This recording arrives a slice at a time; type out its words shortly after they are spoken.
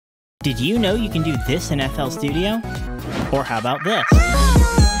Did you know you can do this in FL Studio? Or how about this?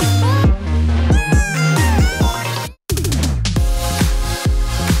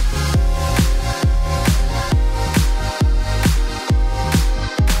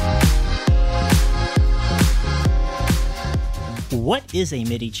 What is a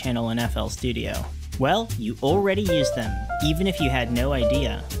MIDI channel in FL Studio? Well, you already use them, even if you had no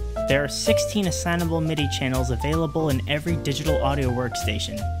idea. There are 16 assignable MIDI channels available in every digital audio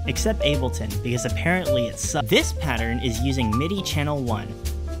workstation, except Ableton, because apparently it sucks. This pattern is using MIDI channel 1.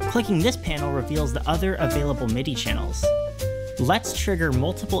 Clicking this panel reveals the other available MIDI channels. Let's trigger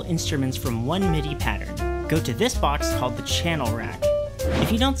multiple instruments from one MIDI pattern. Go to this box called the channel rack.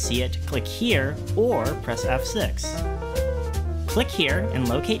 If you don't see it, click here or press F6. Click here and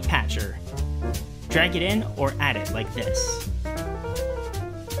locate Patcher. Drag it in or add it like this.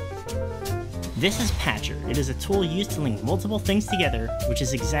 This is Patcher. It is a tool used to link multiple things together, which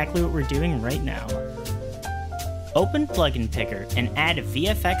is exactly what we're doing right now. Open Plugin Picker and add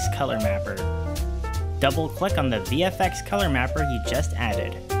VFX Color Mapper. Double-click on the VFX Color Mapper you just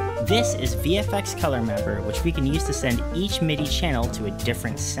added. This is VFX Color Mapper, which we can use to send each MIDI channel to a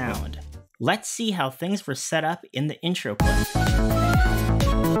different sound. Let's see how things were set up in the intro clip.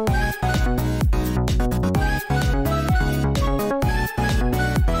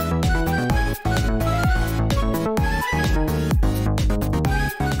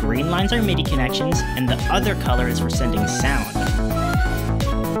 Green lines are MIDI connections, and the other color is for sending sound.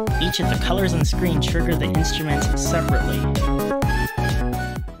 Each of the colors on screen trigger the instruments separately.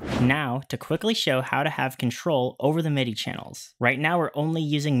 Now, to quickly show how to have control over the MIDI channels. Right now we're only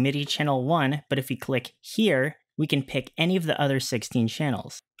using MIDI channel 1, but if we click here, we can pick any of the other 16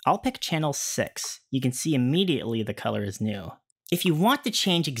 channels. I'll pick channel 6. You can see immediately the color is new. If you want to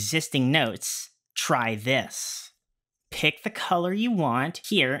change existing notes, try this. Pick the color you want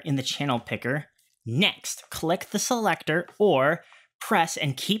here in the channel picker. Next, click the selector or press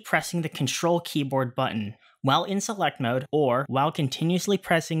and keep pressing the Control keyboard button. While in select mode or while continuously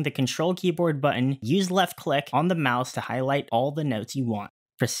pressing the Control keyboard button, use left click on the mouse to highlight all the notes you want.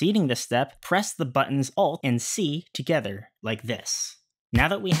 Preceding this step, press the buttons Alt and C together, like this. Now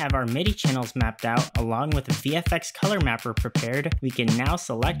that we have our MIDI channels mapped out, along with the VFX Color Mapper prepared, we can now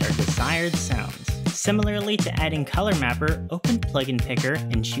select our desired sounds. Similarly to adding Color Mapper, open Plugin Picker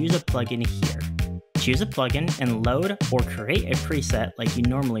and choose a plugin here. Choose a plugin and load or create a preset like you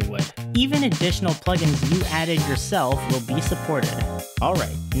normally would. Even additional plugins you added yourself will be supported.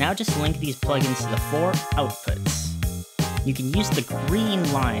 Alright, now just link these plugins to the 4 outputs. You can use the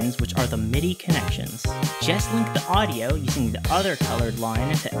green lines, which are the MIDI connections. Just link the audio using the other colored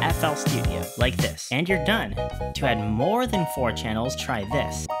line to FL Studio, like this, and you're done. To add more than 4 channels, try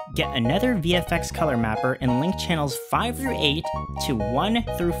this. Get another VFX Color Mapper and link channels 5 through 8 to 1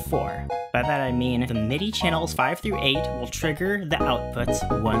 through 4. By that I mean the MIDI channels 5 through 8 will trigger the outputs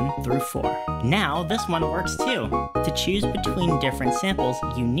 1 through 4. Now this one works too. To choose between different samples,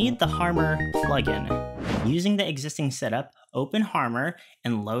 you need the Harmor plugin. Using the existing setup, open Harmor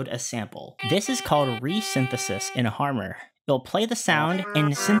and load a sample. This is called resynthesis in Harmor. It'll play the sound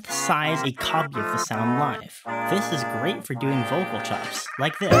and synthesize a copy of the sound live. This is great for doing vocal chops,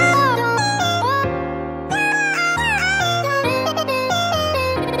 like this.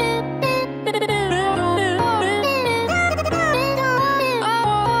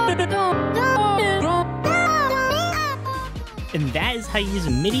 And that is how you use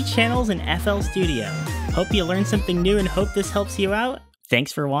MIDI channels in FL Studio. Hope you learned something new and hope this helps you out.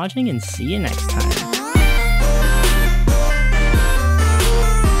 Thanks for watching and see you next time.